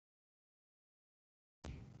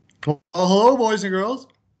Well, hello, boys and girls.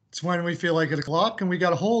 It's when we feel like it o'clock, and we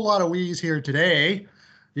got a whole lot of we's here today.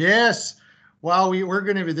 Yes. Well, we're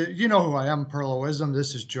going to be, you know who I am, Pearlo'S.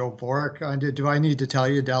 This is Joe Borek. Do I need to tell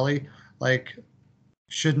you, Delli? Like,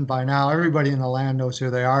 shouldn't by now. Everybody in the land knows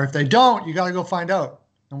who they are. If they don't, you got to go find out.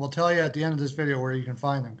 And we'll tell you at the end of this video where you can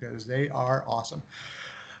find them because they are awesome.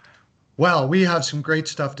 Well, we have some great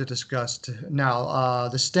stuff to discuss now.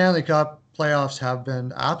 The Stanley Cup playoffs have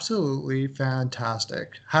been absolutely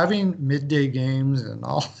fantastic. Having midday games and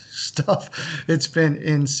all this stuff, it's been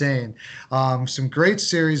insane. Some great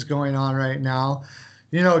series going on right now.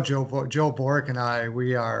 You know, Joe Bork and I,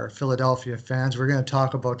 we are Philadelphia fans. We're going to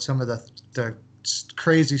talk about some of the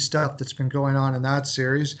crazy stuff that's been going on in that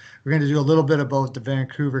series. We're going to do a little bit about the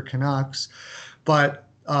Vancouver Canucks, but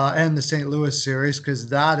and the St. Louis series because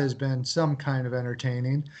that has been some kind of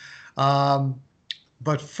entertaining. Um,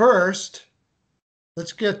 but first,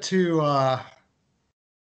 let's get to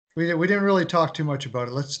we didn't really talk too much about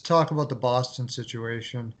it. Let's talk about the Boston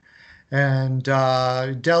situation. And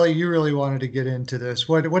Delli, you really wanted to get into this.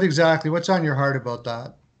 What exactly? What's on your heart about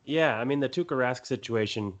that? Yeah, I mean, the Tuukka Rask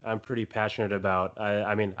situation, I'm pretty passionate about.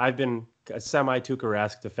 I mean, I've been a semi-Tuukka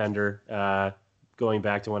Rask defender going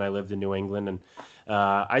back to when I lived in New England, and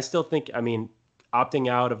I still think, I mean, opting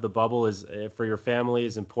out of the bubble is for your family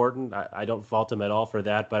is important. I don't fault him at all for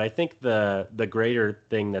that, but I think the greater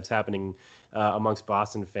thing that's happening amongst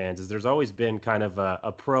Boston fans is there's always been kind of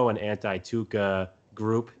a pro and anti-Tuukka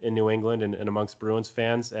group in New England and amongst Bruins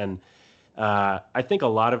fans, and I think a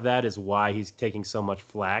lot of that is why he's taking so much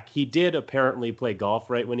flack. He did apparently play golf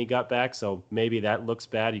right when he got back, so maybe that looks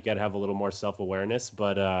bad. You got to have a little more self-awareness.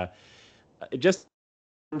 But just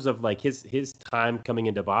in terms of like his time coming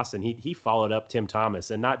into Boston, he followed up Tim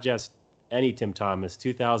Thomas, and not just any Tim Thomas,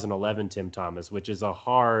 2011 Tim Thomas, which is a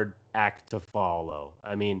hard act to follow.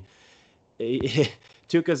 I mean,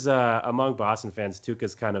 Tuukka's among Boston fans.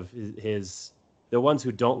 Tuukka's kind of his the ones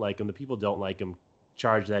who don't like him, the people don't like him,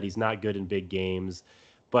 charge that he's not good in big games.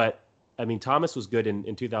 But I mean, Thomas was good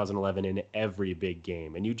in 2011 in every big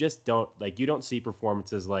game, and you just you don't see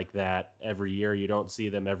performances like that every year. You don't see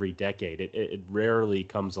them every decade. It rarely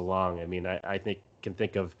comes along. I mean, I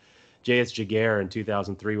think of J.S. Jaguar in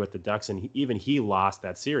 2003 with the Ducks, and even he lost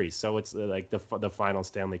that series. So it's like the final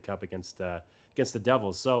Stanley Cup against the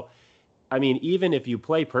Devils. So I mean, even if you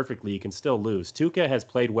play perfectly, you can still lose. Tuukka has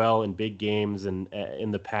played well in big games and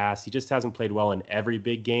in the past. He just hasn't played well in every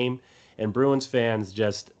big game. And Bruins fans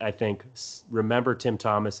just, I think, remember Tim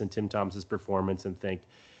Thomas and Tim Thomas's performance and think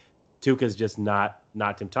Tuukka's just not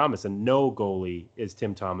Tim Thomas. And no goalie is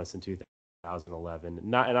Tim Thomas in 2011.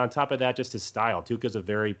 And on top of that, just his style. Tuukka's a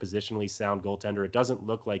very positionally sound goaltender. It doesn't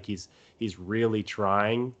look like he's really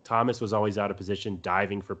trying. Thomas was always out of position,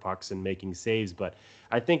 diving for pucks and making saves, but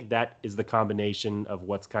I think that is the combination of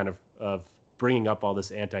what's kind of bringing up all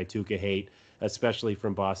this anti-Tuukka hate, especially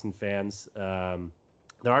from Boston fans.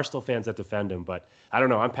 There are still fans that defend him, but I don't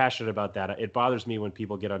know. I'm passionate about that. It bothers me when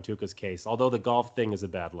people get on Tuukka's case, although the golf thing is a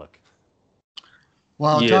bad look.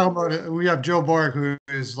 Well, Yeah, talking about it, we have Joe Bork, who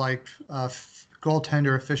is like a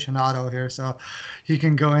goaltender aficionado here, so he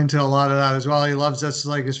can go into a lot of that as well. He loves that's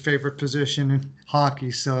like his favorite position in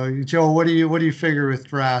hockey. So, Joe, what do you figure with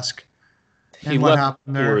Rask he and what left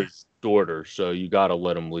happened for there? his daughter, so you got to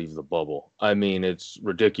let him leave the bubble. I mean, it's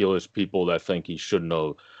ridiculous people that think he shouldn't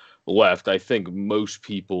have left. I think most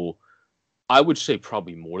people, I would say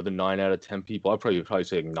probably more than 9 out of 10 people, I'd probably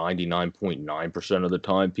say 99.9% of the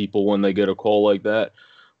time, people, when they get a call like that,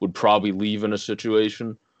 would probably leave in a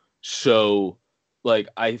situation. So, like,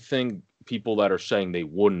 I think people that are saying they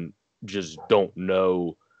wouldn't just don't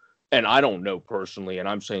know. And I don't know personally, and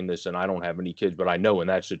I'm saying this, and I don't have any kids, but I know in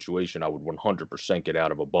that situation, I would 100% get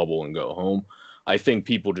out of a bubble and go home. I think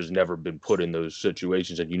people just never been put in those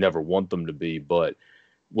situations, and you never want them to be. But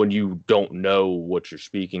when you don't know what you're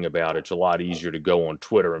speaking about, it's a lot easier to go on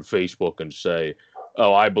Twitter and Facebook and say,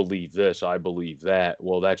 oh, I believe this, I believe that.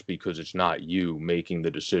 Well, that's because it's not you making the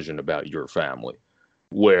decision about your family.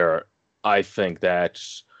 Where I think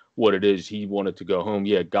that's what it is. He wanted to go home.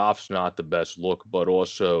 Yeah, Goff's not the best look, but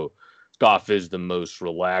also Goff is the most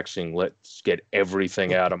relaxing. Let's get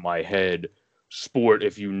everything out of my head. Sport,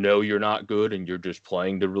 if you know you're not good and you're just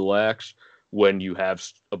playing to relax when you have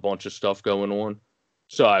a bunch of stuff going on.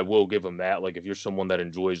 So I will give him that. Like if you're someone that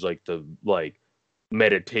enjoys like the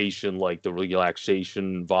meditation, like the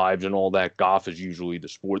relaxation vibes and all that, golf is usually the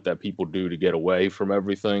sport that people do to get away from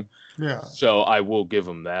everything. Yeah. So I will give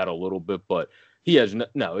him that a little bit, but he has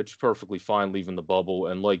no, it's perfectly fine leaving the bubble.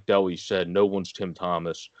 And like Delli said, no one's Tim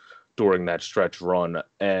Thomas during that stretch run.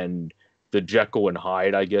 And the Jekyll and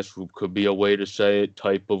Hyde, I guess could be a way to say it,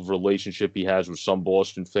 type of relationship he has with some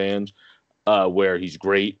Boston fans, where he's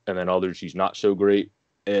great and then others he's not so great.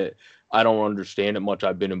 I don't understand it much.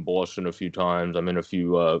 I've been in Boston a few times. I'm in a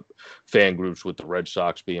few fan groups with the Red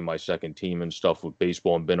Sox being my second team and stuff with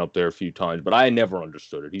baseball, and been up there a few times. But I never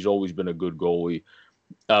understood it. He's always been a good goalie.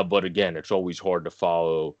 But again, it's always hard to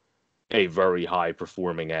follow a very high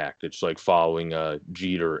performing act. It's like following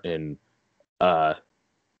Jeter in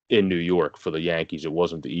New York for the Yankees. It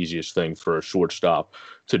wasn't the easiest thing for a shortstop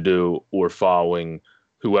to do, or following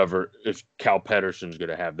whoever, if Cal Pedersen's going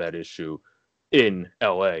to have that issue in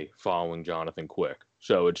LA following Jonathan Quick.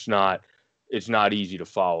 So it's not easy to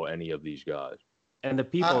follow any of these guys. And the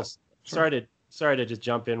people, sorry to just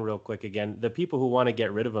jump in real quick again. The people who want to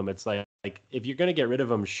get rid of him, it's like if you're going to get rid of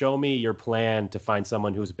him, show me your plan to find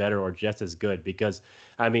someone who's better or just as good. Because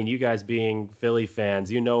I mean, you guys being Philly fans,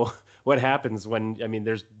 you know what happens when, I mean,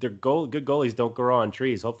 good goalies don't grow on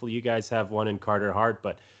trees. Hopefully you guys have one in Carter Hart,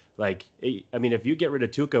 but like, I mean, if you get rid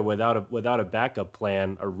of Tuukka without a backup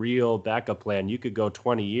plan, a real backup plan, you could go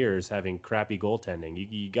 20 years having crappy goaltending.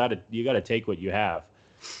 You gotta take what you have.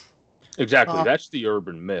 Exactly. That's the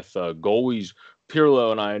urban myth. Goalies,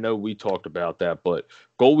 Pearlo and I know we talked about that, but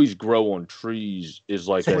goalies grow on trees is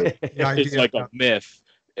like it's like a myth.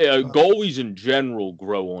 Goalies in general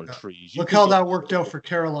grow on trees. Look how that worked out for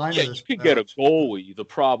Carolina. Yeah, you can get a goalie. The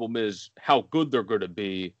problem is how good they're going to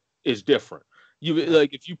be is different.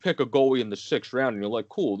 If you pick a goalie in the 6th round and you're like,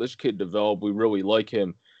 cool, this kid developed, we really like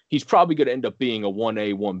him. He's probably going to end up being a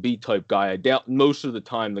 1A, 1B type guy. I doubt most of the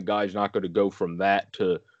time the guy's not going to go from that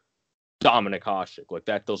to Dominic Hasek. Like,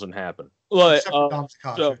 that doesn't happen. Except for Dominic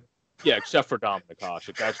Hasek. Except for Dominic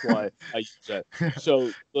Hasek. That's why I use that. So,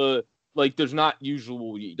 there's not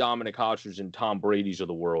usually Dominic Hasek's and Tom Brady's of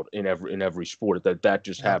the world in every sport. That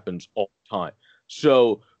just happens all the time.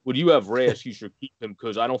 So when you have Rask, you should keep him,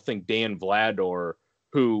 because I don't think Dan Vladar,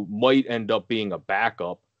 who might end up being a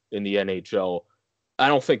backup in the NHL, I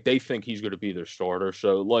don't think they think he's going to be their starter.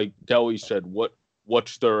 So like Delli said,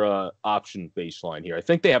 what's their option baseline here? I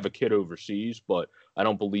think they have a kid overseas, but I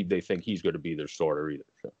don't believe they think he's going to be their starter either.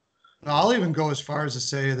 So. I'll even go as far as to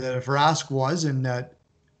say that if Rask was in net,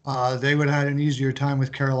 they would have had an easier time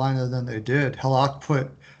with Carolina than they did. Halak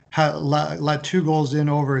let 2 goals in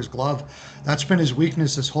over his glove. That's been his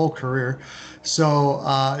weakness his whole career. So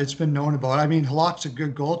it's been known about. I mean, Halak's a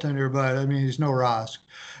good goaltender, but I mean, he's no Rask.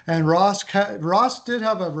 And Rask did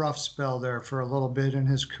have a rough spell there for a little bit in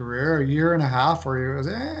his career, a year and a half, where he was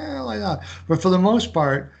like that. But for the most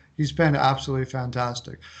part, he's been absolutely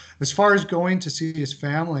fantastic. As far as going to see his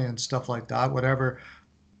family and stuff like that, whatever,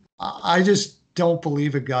 I just don't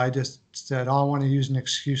believe a guy just said, "Oh, I want to use an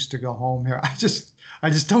excuse to go home here." I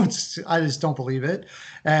just don't believe it.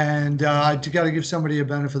 And you got to give somebody a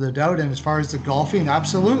benefit of the doubt. And as far as the golfing,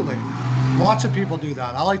 absolutely. Lots of people do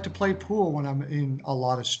that. I like to play pool when I'm in a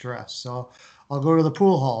lot of stress. So I'll go to the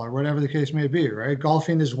pool hall or whatever the case may be, right?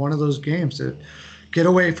 Golfing is one of those games that get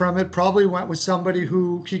away from it. Probably went with somebody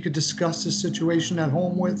who he could discuss the situation at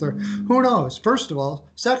home with, or who knows, first of all.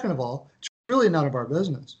 Second of all, it's really none of our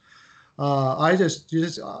business.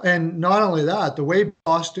 And not only that, the way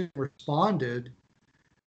Boston responded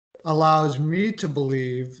allows me to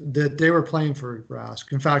believe that they were playing for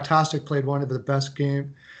Rask. In fact, Hasek played one of the best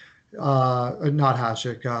games. Not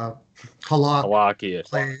Hasek.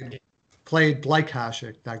 Halak played like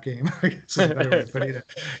Hasek that game. I guess is a better way to put it.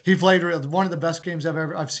 He played one of the best games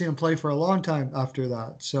I've seen him play for a long time after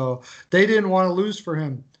that. So they didn't want to lose for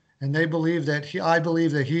him, and they believe that I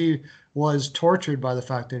believe that he was tortured by the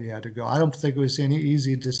fact that he had to go. I don't think it was any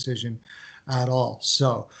easy decision at all.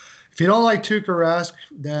 So if you don't like Tuukka Rask,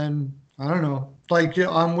 then I don't know. Like,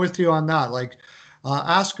 I'm with you on that. Like,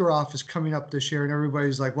 Askarov is coming up this year, and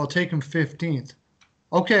everybody's like, well, take him 15th.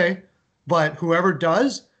 Okay, but whoever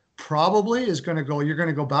does probably is going to go, you're going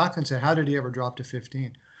to go back and say, how did he ever drop to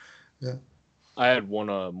 15? Yeah. I had one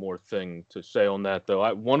more thing to say on that,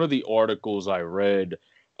 though. One of the articles I read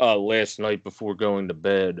last night before going to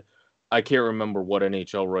bed, I can't remember what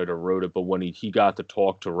NHL writer wrote it, but when he got to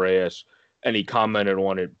talk to Rask, and he commented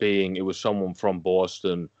on it was someone from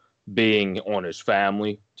Boston being on his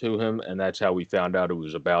family to him, and that's how we found out it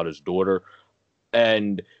was about his daughter.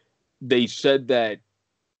 And they said that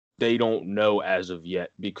they don't know as of yet,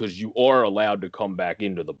 because you are allowed to come back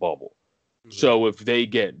into the bubble. Mm-hmm. So if they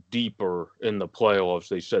get deeper in the playoffs,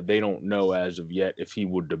 they said they don't know as of yet if he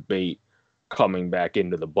would debate coming back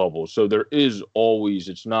into the bubble. So there is always,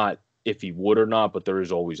 it's not if he would or not, but there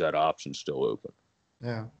is always that option still open.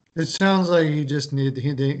 Yeah. It sounds like he just needed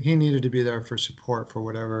to be there for support for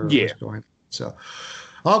whatever was going on. So,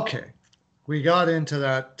 okay. we got into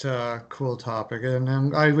that cool topic,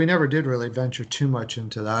 and we never did really venture too much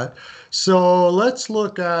into that. So let's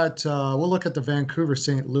look at we'll look at the Vancouver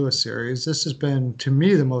St. Louis series. This has been to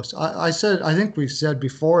me the most. I think we said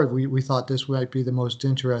before we thought this might be the most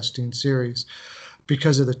interesting series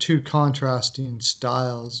because of the two contrasting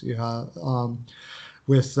styles you have.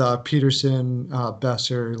 With Peterson,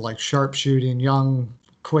 Besser, like sharpshooting, young,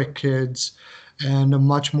 quick kids, and a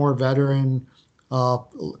much more veteran, uh,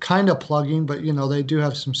 kind of plugging, but they do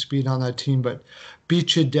have some speed on that team, but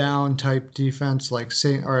beat you down type defense like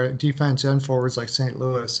or defense and forwards like St.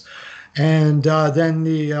 Louis. And then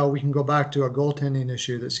we can go back to a goaltending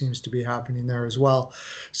issue that seems to be happening there as well.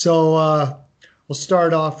 So we'll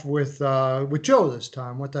start off with Joe this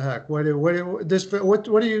time. What the heck? What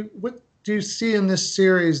do you see in this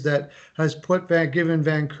series that has given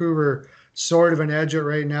Vancouver sort of an edge at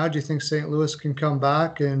right now? Do you think St. Louis can come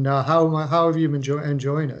back? And how have you been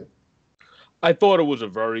enjoying it? I thought it was a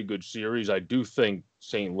very good series. I do think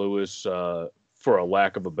St. Louis, for a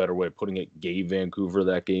lack of a better way of putting it, gave Vancouver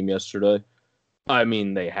that game yesterday. I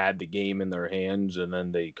mean, they had the game in their hands, and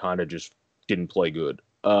then they kind of just didn't play good.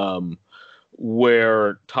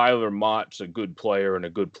 Where Tyler Mott's a good player and a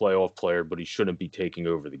good playoff player, but he shouldn't be taking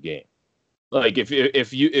over the game. Like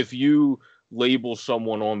if you label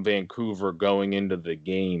someone on Vancouver going into the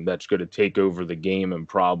game that's going to take over the game and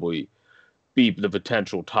probably be the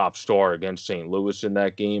potential top star against St. Louis in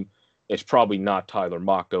that game, it's probably not Tyler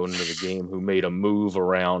Mott going into the game who made a move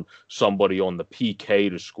around somebody on the PK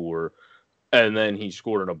to score, and then he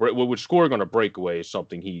scored on a break. Well, scoring on a breakaway is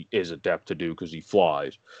something he is adept to do because he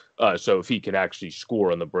flies. So if he can actually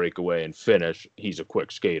score on the breakaway and finish, he's a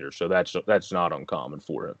quick skater. So that's not uncommon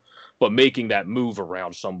for him. But making that move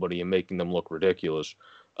around somebody and making them look ridiculous,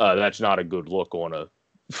 that's not a good look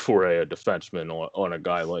for a defenseman on a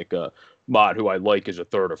guy like Mott, who I like as a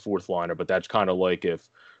third or fourth liner. But that's kind of like if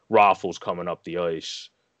Raffl's coming up the ice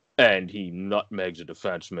and he nutmegs a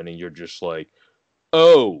defenseman, and you're just like,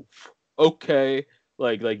 oh, okay,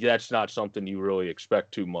 like that's not something you really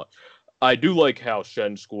expect too much. I do like how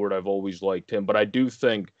Shen scored. I've always liked him, but I do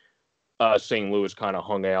think St. Louis kind of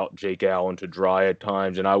hung out Jake Allen to dry at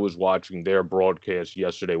times. And I was watching their broadcast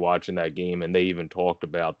yesterday, watching that game, and they even talked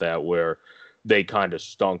about that where they kind of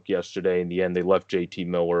stunk yesterday. In the end, they left JT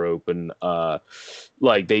Miller open.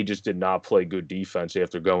 Like they just did not play good defense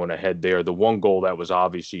after going ahead there. The one goal that was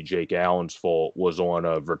obviously Jake Allen's fault was on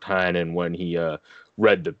Virtanen when he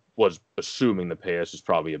was assuming the pass is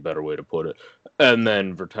probably a better way to put it. And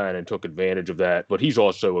then Virtanen took advantage of that. But he's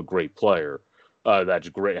also a great player. That's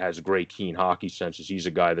great, has great keen hockey senses. He's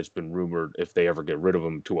a guy that's been rumored, if they ever get rid of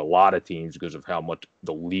him, to a lot of teams because of how much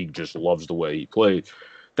the league just loves the way he plays.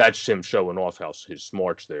 That's him showing off how his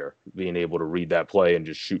smarts there, being able to read that play and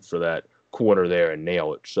just shoot for that corner there and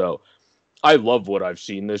nail it. So I love what I've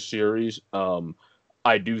seen this series.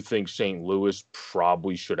 I do think St. Louis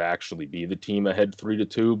probably should actually be the team ahead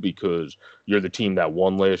 3-2 because you're the team that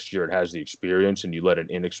won last year. It has the experience, and you let an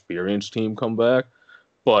inexperienced team come back.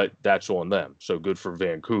 But that's on them. So good for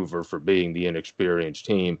Vancouver for being the inexperienced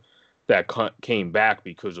team that came back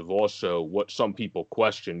because of also what some people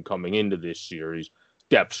questioned coming into this series,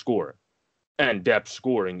 depth scoring. And depth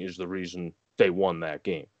scoring is the reason they won that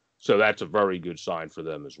game. So that's a very good sign for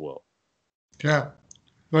them as well. Yeah.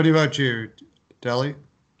 What about you, Delli?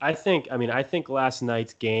 I think last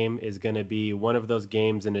night's game is going to be one of those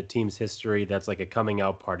games in a team's history that's like a coming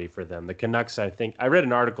out party for them. The Canucks, I read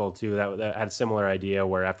an article too that had a similar idea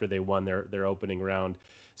where after they won their opening round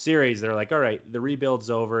series, they're like, all right, the rebuild's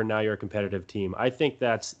over. Now you're a competitive team. I think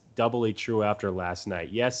that's doubly true after last night.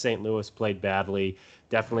 Yes, St. Louis played badly,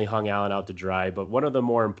 definitely hung Allen out to dry. But one of the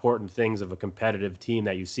more important things of a competitive team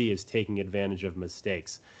that you see is taking advantage of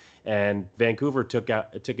mistakes. And Vancouver took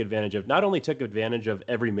advantage of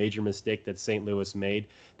every major mistake that St. Louis made.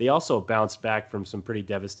 They also bounced back from some pretty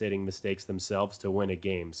devastating mistakes themselves to win a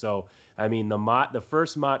game. So, I mean, the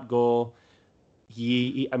first Mott goal,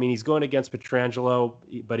 he's going against Pietrangelo,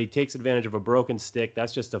 but he takes advantage of a broken stick.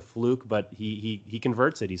 That's just a fluke, but he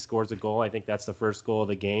converts it. He scores a goal. I think that's the first goal of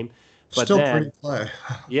the game. But Still then, pretty play.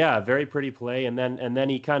 Yeah, very pretty play. And then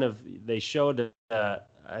they showed,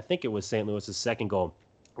 I think it was St. Louis's second goal,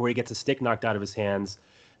 where he gets a stick knocked out of his hands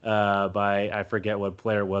by, I forget what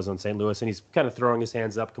player it was on St. Louis, and he's kind of throwing his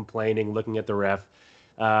hands up, complaining, looking at the ref.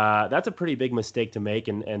 That's a pretty big mistake to make,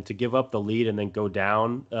 and to give up the lead and then go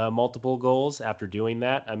down multiple goals after doing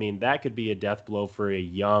that, I mean, that could be a death blow for a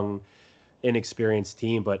young, inexperienced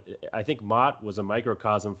team. But I think Mott was a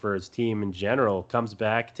microcosm for his team in general. Comes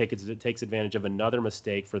back, takes advantage of another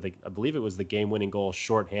mistake for I believe it was the game-winning goal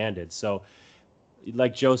shorthanded. So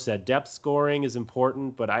like Joe said, depth scoring is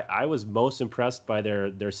important, but I was most impressed by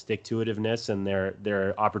their stick-to-itiveness and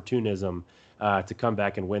their opportunism to come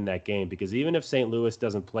back and win that game. Because even if St. Louis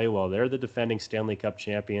doesn't play well, they're the defending Stanley Cup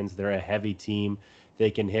champions. They're a heavy team.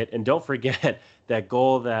 They can hit. And don't forget that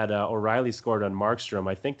goal that O'Reilly scored on Markstrom,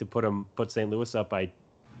 I think to put St. Louis up by,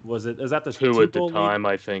 is that the two at the goal time,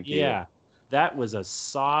 lead? I think. Yeah. That was a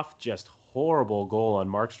soft, just horrible goal on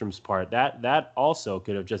Markstrom's part. That also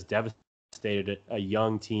could have just devastated a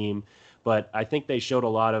young team, but I think they showed a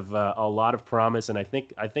lot of promise, and I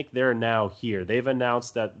think they're now here. They've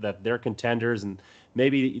announced that they're contenders, and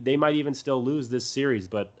maybe they might even still lose this series.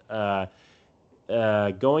 But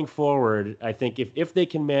going forward, I think if they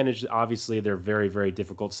can manage, obviously their very, very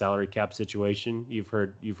difficult salary cap situation. You've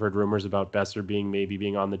heard rumors about Besser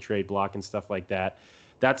being on the trade block and stuff like that.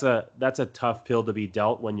 That's a tough pill to be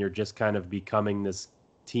dealt when you're just kind of becoming this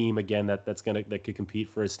team again that could compete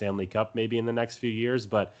for a Stanley Cup maybe in the next few years.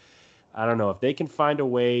 But I don't know if they can find a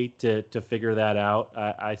way to figure that out.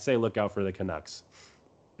 I say look out for the Canucks.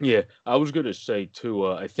 Yeah, I was going to say too.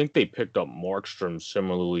 I think they picked up Markstrom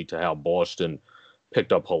similarly to how Boston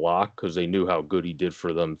picked up Halak, because they knew how good he did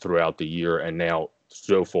for them throughout the year, and now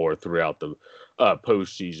so far throughout the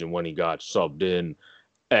postseason when he got subbed in.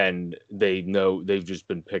 And they know they've just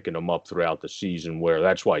been picking him up throughout the season, where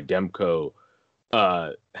that's why Demko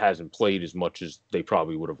hasn't played as much as they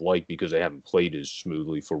probably would have liked, because they haven't played as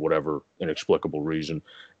smoothly for whatever inexplicable reason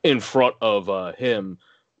in front of him,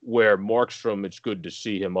 where Markstrom, it's good to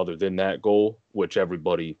see him other than that goal, which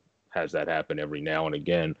everybody has that happen every now and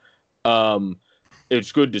again.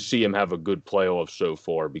 It's good to see him have a good playoff so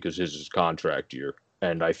far, because his is contract year.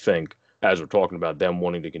 And I think, as we're talking about them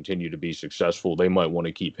wanting to continue to be successful, they might want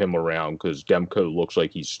to keep him around, because Demko looks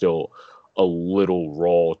like he's still a little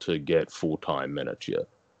raw to get full-time minutes yet.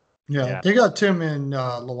 Yeah. They got Tim in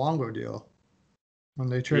Luongo deal. When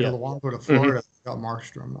they traded Luongo to Florida, they got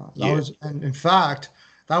Markstrom. And in fact,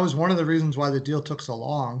 that was one of the reasons why the deal took so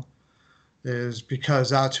long, is because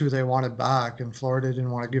that's who they wanted back, and Florida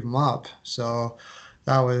didn't want to give him up. So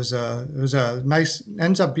that was it was a nice,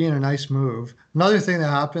 ends up being a nice move. Another thing that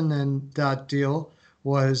happened in that deal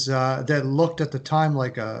was that looked at the time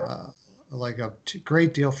like a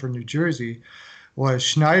great deal for New Jersey, was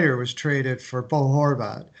Schneider was traded for Bo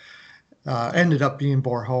Horvat. Ended up being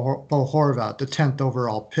Bo Horvat, the 10th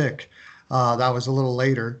overall pick. That was a little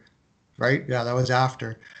later, right? Yeah, that was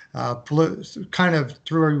after. Kind of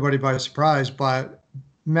threw everybody by surprise, but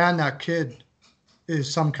man, that kid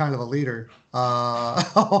is some kind of a leader.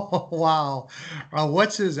 Wow.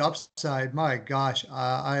 What's his upside? My gosh.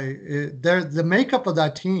 The makeup of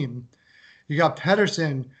that team, you got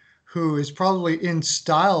Pettersson, who is probably in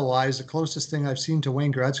style-wise the closest thing I've seen to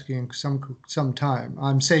Wayne Gretzky in some time.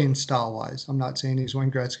 I'm saying style-wise. I'm not saying he's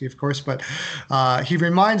Wayne Gretzky, of course, but he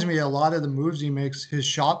reminds me a lot of the moves he makes, his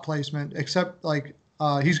shot placement, except like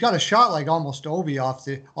he's got a shot like almost Ovi off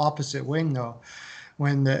the opposite wing, though,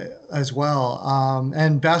 as well.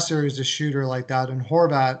 And Besser is a shooter like that. And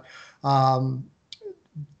Horvat,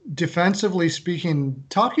 defensively speaking,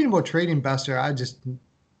 talking about trading Besser,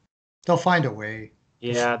 they'll find a way.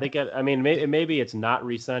 Yeah, they get. I mean, maybe it's not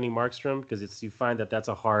re-signing Markstrom, because you find that's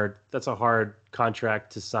a hard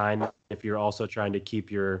contract to sign if you're also trying to keep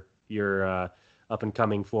your up and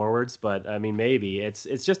coming forwards. But I mean, maybe it's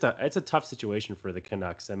a tough situation for the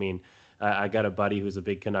Canucks. I mean, I got a buddy who's a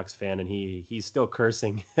big Canucks fan, and he's still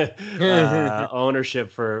cursing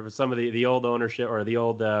ownership for some of the old ownership, or the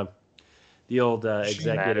old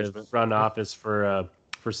executive front office for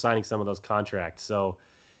signing some of those contracts. So.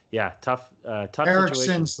 Yeah, tough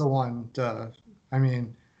Ericsson's situation. the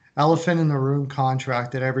one. Elephant in the room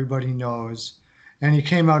contract that everybody knows. And he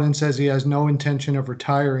came out and says he has no intention of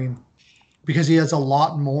retiring because he has a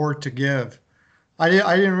lot more to give. I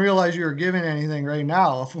didn't realize you were giving anything right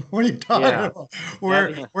now. What are you talking about?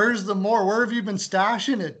 Where's the more? Where have you been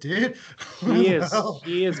stashing it, dude?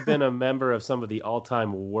 He has been a member of some of the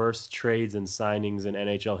all-time worst trades and signings in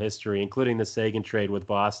NHL history, including the Sagan trade with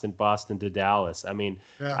Boston to Dallas. I mean,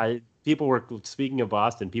 people were, speaking of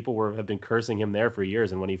Boston, have been cursing him there for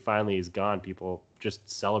years, and when he finally is gone, people just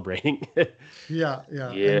celebrating. Yeah.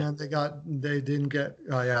 And then they didn't get.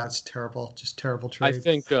 Oh yeah, it's terrible. Just terrible trade. I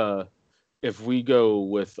think. If we go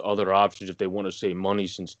with other options, if they want to save money,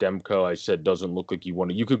 since Demko, I said, doesn't look like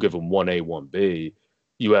you could give him 1A, 1B.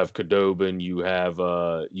 You have Khudobin, you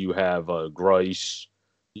have Grice,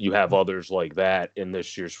 you have others like that in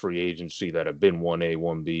this year's free agency that have been 1A,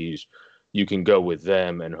 1Bs. You can go with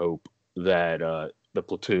them and hope that the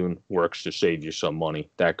platoon works to save you some money.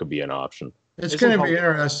 That could be an option. It's going to be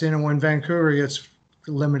interesting when Vancouver gets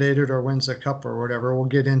eliminated or wins the cup or whatever. We'll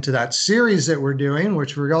get into that series that we're doing,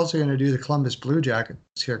 which we're also going to do the Columbus Blue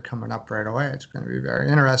Jackets here coming up right away. It's going to be very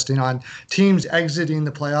interesting on teams exiting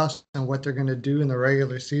the playoffs and what they're going to do in the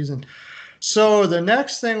regular season. So the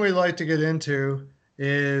next thing we'd like to get into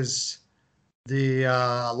is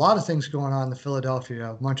a lot of things going on in the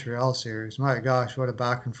Philadelphia-Montreal series. My gosh, what a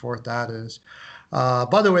back and forth that is.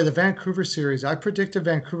 By the way, the Vancouver series, I predicted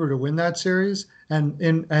Vancouver to win that series, and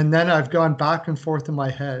then I've gone back and forth in my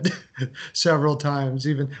head several times.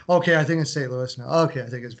 Even okay, I think it's St. Louis now. Okay, I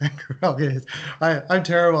think it's Vancouver. Okay, I'm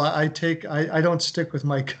terrible. I don't stick with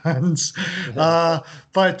my guns.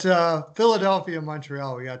 But Philadelphia,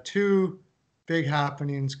 Montreal, we got two big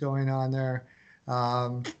happenings going on there.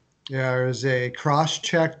 There's a cross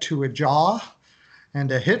check to a jaw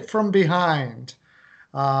and a hit from behind.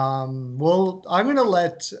 Well, I'm going to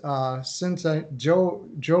let, since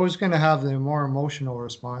Joe's going to have the more emotional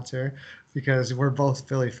response here because we're both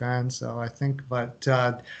Philly fans. So I think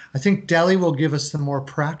Delli will give us the more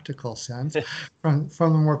practical sense from the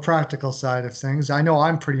more practical side of things. I know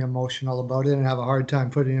I'm pretty emotional about it and have a hard time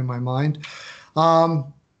putting it in my mind.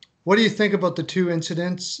 What do you think about the two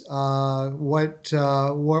incidents? What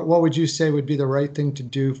would you say would be the right thing to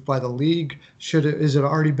do by the league? Is it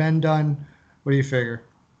already been done? What do you figure?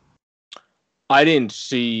 I didn't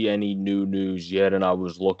see any new news yet, and I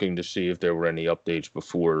was looking to see if there were any updates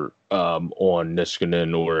before on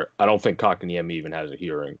Niskanen, or I don't think Kotkaniemi even has a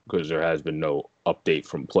hearing because there has been no update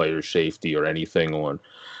from player safety or anything on.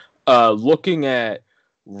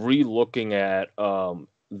 Re-looking at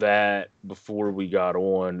that before we got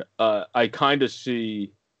on, I kind of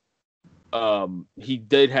see he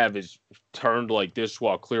did have his turned like this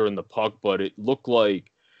while clearing the puck, but it looked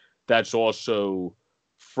like that's also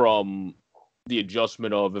from the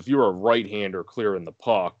adjustment of if you're a right-hander clearing the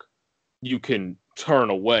puck, you can turn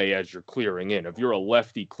away as you're clearing in. If you're a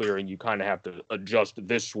lefty clearing, you kind of have to adjust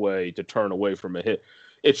this way to turn away from a hit.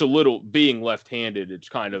 It's a little, being left-handed, it's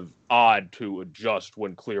kind of odd to adjust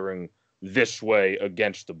when clearing this way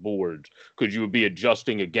against the boards because you would be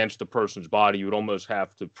adjusting against the person's body. You would almost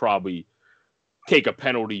have to probably take a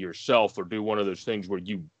penalty yourself or do one of those things where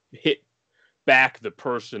you hit back the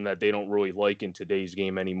person that they don't really like in today's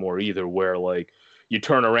game anymore either, where like you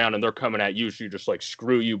turn around and they're coming at you, so you just like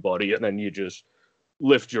screw you, buddy, and then you just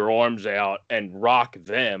lift your arms out and rock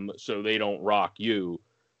them so they don't rock you,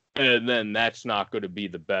 and then that's not going to be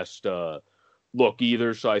the best look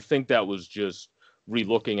either. So I think that was just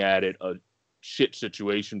re-looking at it a shit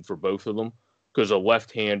situation for both of them because a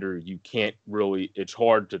left-hander, you can't really, it's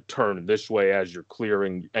hard to turn this way as you're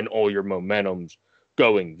clearing and all your momentum's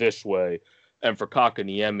going this way. And for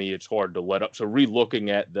Kotkaniemi, it's hard to let up. So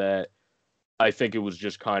re-looking at that, I think it was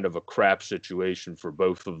just kind of a crap situation for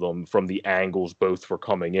both of them from the angles both were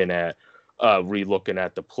coming in at, re-looking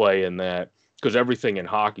at the play and that. Because everything in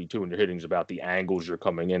hockey, too, when you're hitting is about the angles you're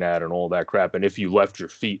coming in at and all that crap. And if you left your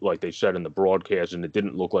feet, like they said in the broadcast, and it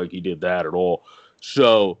didn't look like he did that at all.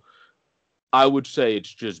 So I would say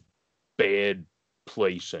it's just bad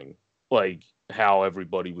placing, like how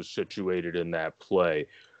everybody was situated in that play.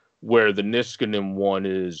 Where the Niskanen one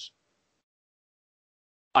is,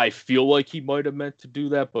 I feel like he might have meant to do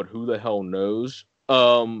that, but who the hell knows?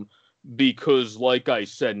 Because, like I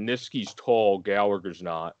said, Niski's tall, Gallagher's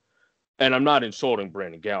not. And I'm not insulting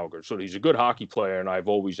Brandon Gallagher. So he's a good hockey player, and I've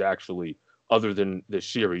always actually, other than this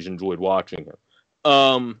series, enjoyed watching him.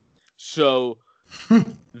 But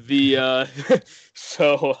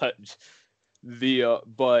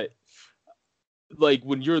like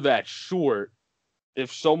when you're that short,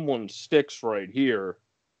 if someone sticks right here,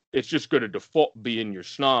 it's just going to default be in your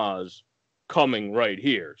schnoz coming right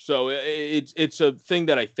here. So it's a thing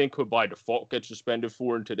that I think could by default get suspended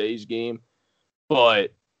for in today's game.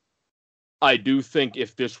 But I do think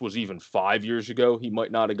if this was even 5 years ago, he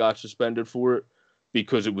might not have got suspended for it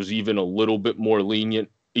because it was even a little bit more lenient,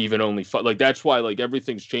 even only like that's why like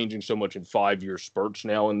everything's changing so much in 5-year spurts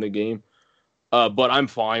now in the game. But I'm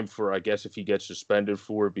fine for, I guess, if he gets suspended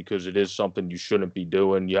for it because it is something you shouldn't be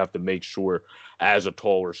doing. You have to make sure as a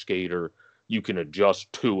taller skater, you can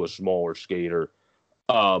adjust to a smaller skater.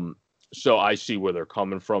 So I see where they're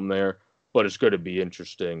coming from there, but it's going to be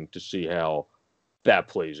interesting to see how that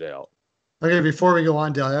plays out. Okay, before we go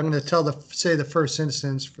on, Delli, I'm going to say the first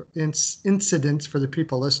incident for the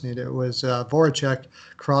people listening. It was Voracek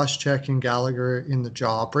cross-checking Gallagher in the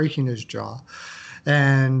jaw, breaking his jaw.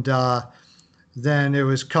 And then it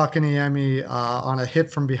was Kotkaniemi on a hit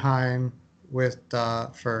from behind on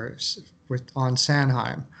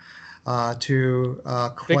Sanheim to I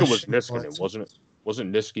think it was Niskanen, wasn't it?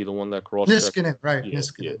 Wasn't Niski the one that cross-checked? Niskanen, right? Yeah,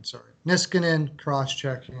 Niskanen, yeah. Sorry. Niskanen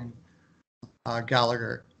cross-checking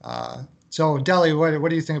Gallagher. So, Delli, what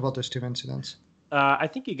do you think about those two incidents? I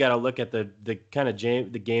think you got to look at the kind of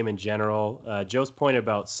the game in general. Joe's point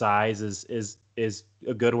about size is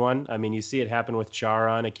a good one. I mean, you see it happen with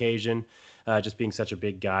Chara on occasion, just being such a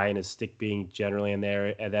big guy and his stick being generally in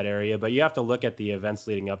there at that area. But you have to look at the events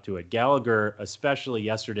leading up to it. Gallagher, especially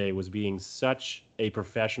yesterday, was being such a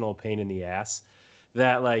professional pain in the ass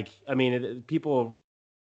that, like, I mean, people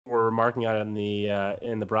were remarking on it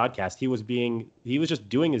in the broadcast. He was just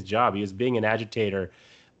doing his job. He was being an agitator,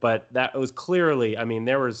 but that was clearly, I mean,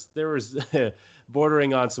 there was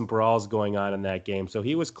bordering on some brawls going on in that game. So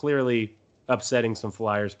he was clearly upsetting some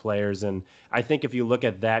Flyers players. And I think if you look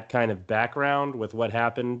at that kind of background with what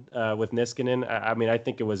happened with Niskanen, I mean, I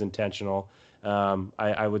think it was intentional.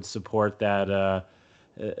 I would support that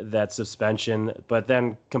suspension. But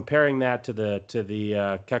then comparing that to the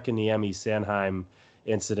Kakaniemi Sanheim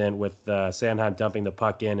incident with Sanheim dumping the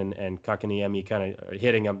puck in and Kakaniemi kind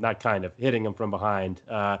of hitting him from behind.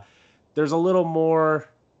 There's a little more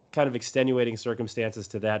kind of extenuating circumstances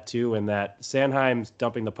to that too, in that Sanheim's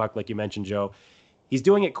dumping the puck, like you mentioned, Joe. He's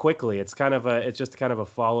doing it quickly. It's just kind of a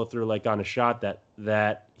follow through, like on a shot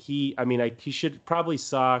that he should probably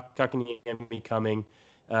saw Kakaniemi coming.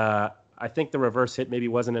 I think the reverse hit maybe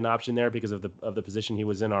wasn't an option there because of the position he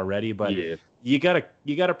was in already, but yeah. you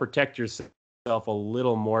gotta protect yourself a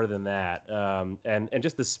little more than that, and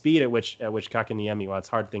just the speed at which Kakaniemi, well, it's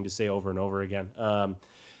a hard thing to say over and over again,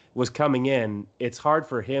 was coming in. It's hard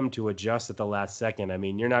for him to adjust at the last second. I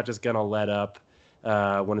mean, you're not just gonna let up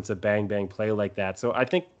when it's a bang bang play like that. So I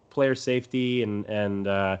think player safety and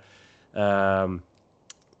sorry,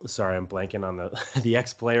 I'm blanking on the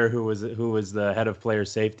ex-player who was the head of player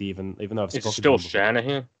safety, even though I've spoken it's still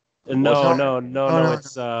Shanahan. No.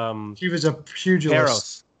 It's he was a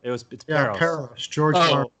pugilist. It's Pearlo'S. Pearlo'S. George.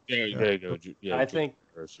 There you go. Yeah, I think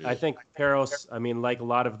Pearlo'S, I mean, like a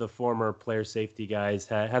lot of the former player safety guys,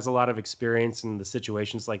 has a lot of experience in the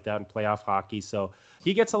situations like that in playoff hockey. So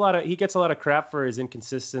he gets a lot of crap for his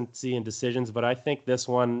inconsistency in decisions, but I think this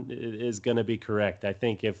one is going to be correct. I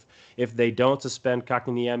think if they don't suspend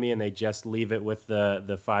Kakaniemi and they just leave it with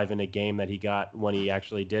the 5 in a game that he got when he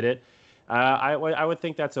actually did it, I would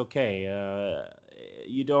think that's okay.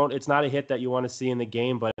 It's not a hit that you want to see in the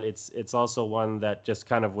game, but it's also one that just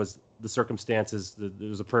kind of was the circumstances. It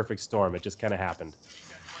was a perfect storm. It just kind of happened.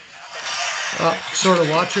 Sort of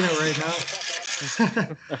watching it right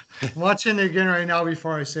now. Watching it again right now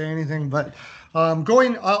before I say anything, but I'll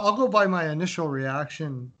go by my initial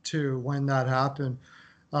reaction to when that happened.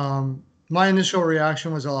 My initial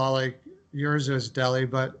reaction was a lot like yours as Delli,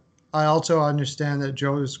 but I also understand that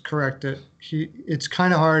Joe is correct that it's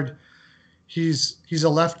kind of hard. He's a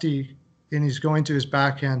lefty and he's going to his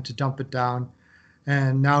backhand to dump it down,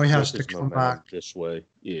 and now he has to come back this way.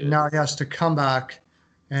 Yeah. Now he has to come back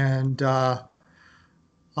and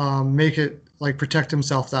make it like protect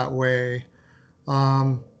himself that way.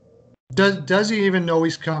 Does he even know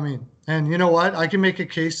he's coming? And you know what? I can make a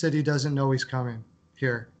case that he doesn't know he's coming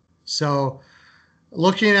here. So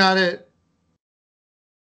looking at it,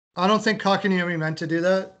 I don't think Kakaniemi meant to do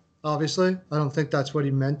that, obviously. I don't think that's what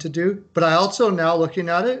he meant to do. But I also, now looking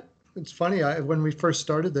at it, it's funny, when we first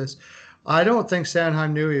started this, I don't think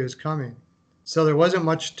Sanheim knew he was coming. So there wasn't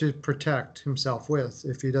much to protect himself with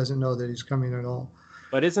if he doesn't know that he's coming at all.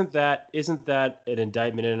 But isn't that an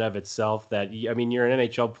indictment in and of itself that, I mean, you're an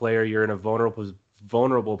NHL player, you're in a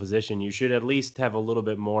vulnerable position. You should at least have a little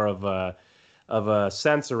bit more of a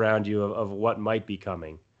sense around you of what might be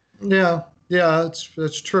coming. Yeah,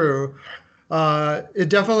 that's true. It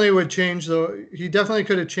definitely would change he definitely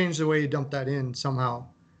could have changed the way he dumped that in somehow.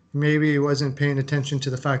 Maybe he wasn't paying attention to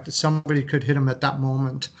the fact that somebody could hit him at that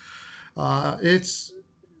moment.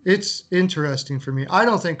 It's interesting for me. I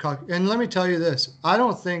don't think, and let me tell you this, I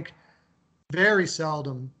don't think, very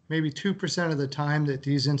seldom, maybe 2% of the time that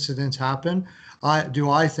these incidents happen,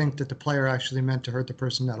 I think that the player actually meant to hurt the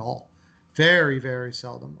person at all. Very, very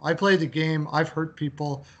seldom. I played the game. I've hurt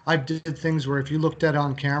people. I did things where if you looked at it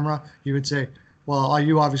on camera, you would say, well,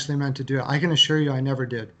 you obviously meant to do it. I can assure you I never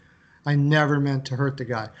did. I never meant to hurt the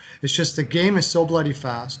guy. It's just the game is so bloody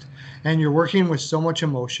fast, and you're working with so much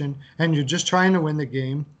emotion, and you're just trying to win the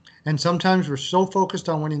game. And sometimes we're so focused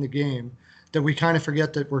on winning the game that we kind of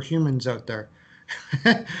forget that we're humans out there.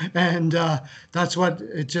 And that's what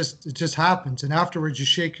it just happens. And afterwards, you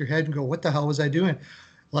shake your head and go, what the hell was I doing?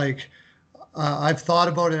 Like, I've thought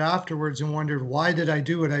about it afterwards and wondered, why did I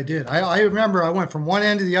do what I did? I remember I went from one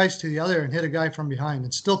end of the ice to the other and hit a guy from behind.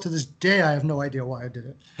 And still to this day, I have no idea why I did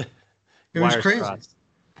it. It was crazy. Crossed.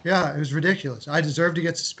 Yeah, it was ridiculous. I deserved to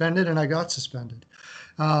get suspended, and I got suspended.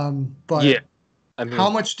 But yeah, I How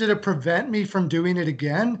mean, much did it prevent me from doing it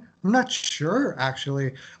again? I'm not sure,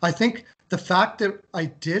 actually. I think the fact that I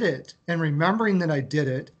did it and remembering that I did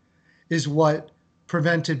it is what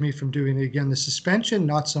prevented me from doing it again. The suspension,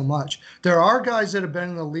 not so much. There are guys that have been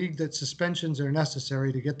in the league that suspensions are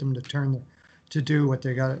necessary to get them to to do what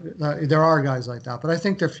they got. There are guys like that, but I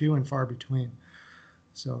think they're few and far between.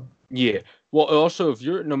 So yeah. Well, also, if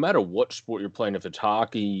you're no matter what sport you're playing, if it's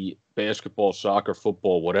hockey, basketball, soccer,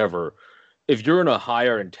 football, whatever, if you're in a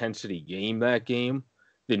higher intensity game that game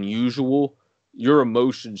than usual, your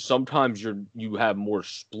emotions sometimes you have more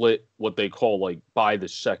split what they call like by the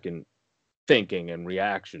second thinking and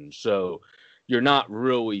reaction. So you're not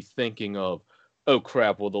really thinking of, oh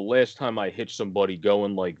crap, well the last time I hit somebody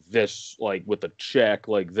going like this, like with a check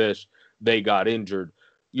like this, they got injured.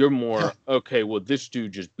 You're more, okay, well this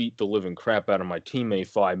dude just beat the living crap out of my teammate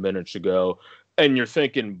 5 minutes ago. And you're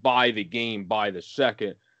thinking by the game, by the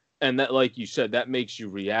second. And that, like you said, that makes you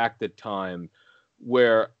react at time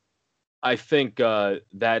where I think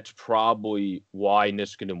that's probably why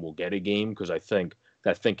Niskanen will get a game, because I think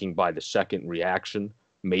that thinking by the second reaction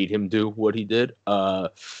made him do what he did.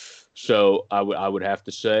 So I would have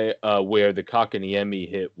to say where the Kakaniemi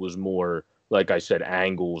hit was more, like I said,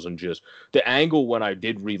 angles and just the angle. When I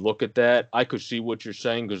did relook at that, I could see what you're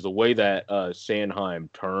saying, because the way that Sanheim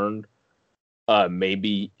turned,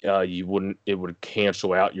 maybe you wouldn't, it would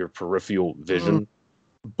cancel out your peripheral vision,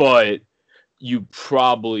 but you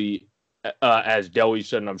probably, as Delli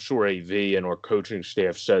said, and I'm sure AV and our coaching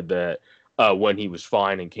staff said that when he was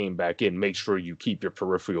fine and came back in, make sure you keep your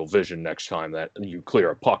peripheral vision next time that you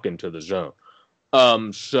clear a puck into the zone.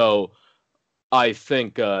 So I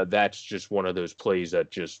think that's just one of those plays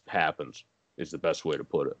that just happens, is the best way to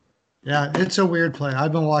put it. yeah, it's a weird play.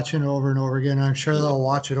 I've been watching it over and over again. I'm sure they'll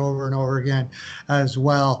watch it over and over again as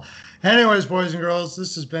well. Anyways, boys and girls,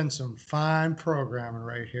 this has been some fine programming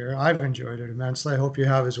right here. I've enjoyed it immensely. I hope you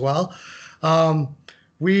have as well.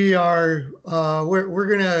 We are we're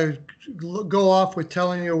gonna go off with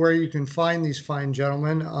telling you where you can find these fine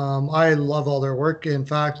gentlemen. I love all their work. In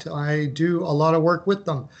fact, I do a lot of work with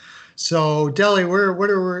them. So, Delli, where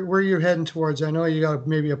are you heading towards? I know you got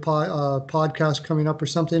maybe a podcast coming up or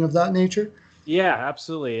something of that nature. Yeah,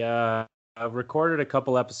 absolutely. I've recorded a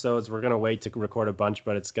couple episodes. We're going to wait to record a bunch,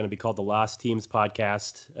 but it's going to be called the Lost Teams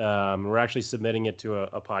Podcast. We're actually submitting it to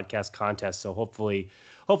a podcast contest, so hopefully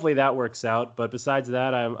that works out. But besides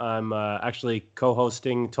that, I'm actually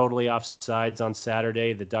co-hosting Totally Offsides on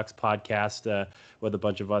Saturday, the Ducks podcast, with a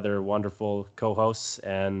bunch of other wonderful co-hosts,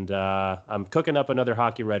 and I'm cooking up another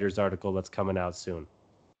Hockey Writers article that's coming out soon.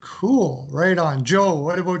 Cool, right on. Joe,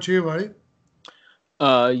 what about you, buddy?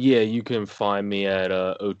 Yeah, you can find me at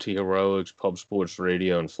OT Heroics, Pub Sports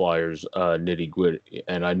Radio, and Flyers Nitty Gritty.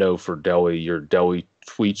 And I know for Delli, your Delli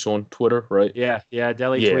tweets on Twitter, right? Yeah,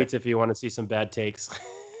 Delli tweets if you want to see some bad takes.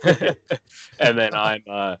 And then I'm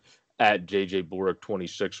at JJ Borek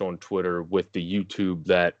 26 on Twitter with the YouTube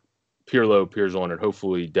that Pearlo'S appears on, and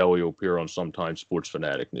hopefully Delli will appear on sometime. Sports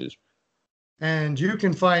Fanatic News. And you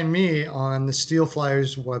can find me on the Steel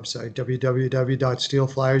Flyers website,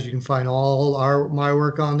 www.steelflyers. You can find all my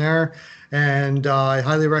work on there, and I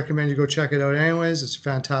highly recommend you go check it out. Anyways, it's a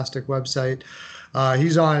fantastic website.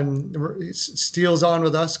 Steele's on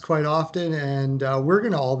with us quite often, and we're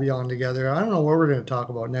going to all be on together. I don't know what we're going to talk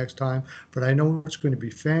about next time, but I know it's going to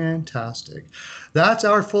be fantastic. That's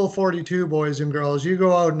our full 42, boys and girls. You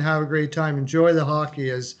go out and have a great time. Enjoy the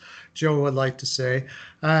hockey, as Joe would like to say,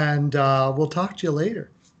 and we'll talk to you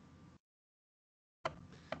later.